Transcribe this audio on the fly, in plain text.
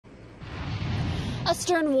A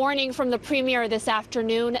stern warning from the Premier this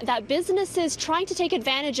afternoon that businesses trying to take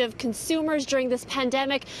advantage of consumers during this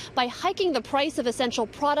pandemic by hiking the price of essential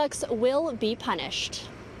products will be punished.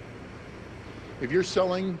 If you're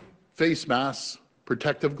selling face masks,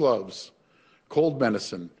 protective gloves, cold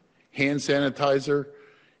medicine, hand sanitizer,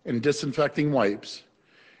 and disinfecting wipes,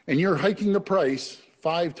 and you're hiking the price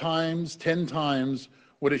 5 times, 10 times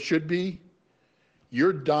what it should be,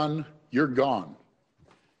 you're done, you're gone.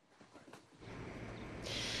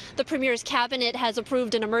 The Premier's cabinet has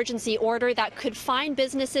approved an emergency order that could fine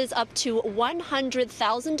businesses up to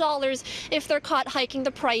 $100,000 if they're caught hiking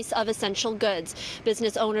the price of essential goods.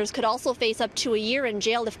 Business owners could also face up to a year in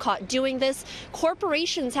jail if caught doing this.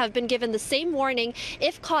 Corporations have been given the same warning.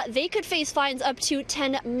 If caught, they could face fines up to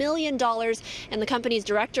 $10 million, and the company's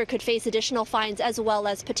director could face additional fines as well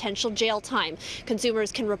as potential jail time.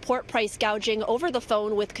 Consumers can report price gouging over the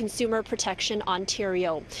phone with Consumer Protection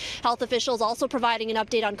Ontario. Health officials also providing an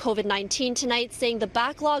update on COVID-19 tonight, saying the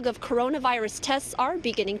backlog of coronavirus tests are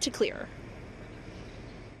beginning to clear.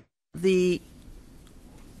 The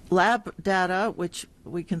lab data, which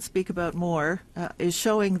we can speak about more, is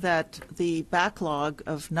showing that the backlog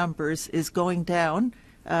of numbers is going down.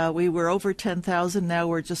 We were over 10,000, now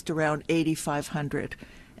we're just around 8,500.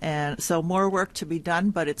 And so more work to be done,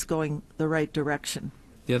 but it's going the right direction.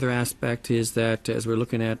 The other aspect is that as we're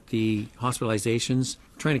looking at the hospitalizations,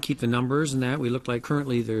 trying to keep the numbers and that, we look like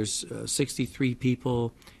currently there's 63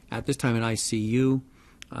 people at this time in ICU,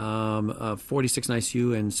 46 in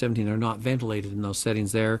ICU, and 17 are not ventilated in those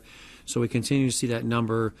settings there. So we continue to see that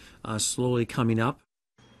number slowly coming up.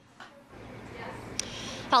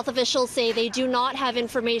 Health officials say they do not have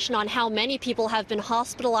information on how many people have been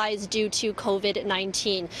hospitalized due to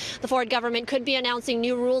COVID-19. The Ford government could be announcing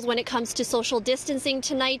new rules when it comes to social distancing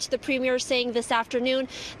tonight. The Premier saying this afternoon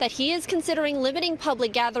that he is considering limiting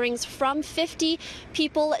public gatherings from 50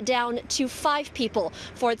 people down to 5 people.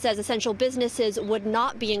 Ford says essential businesses would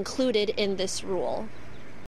not be included in this rule.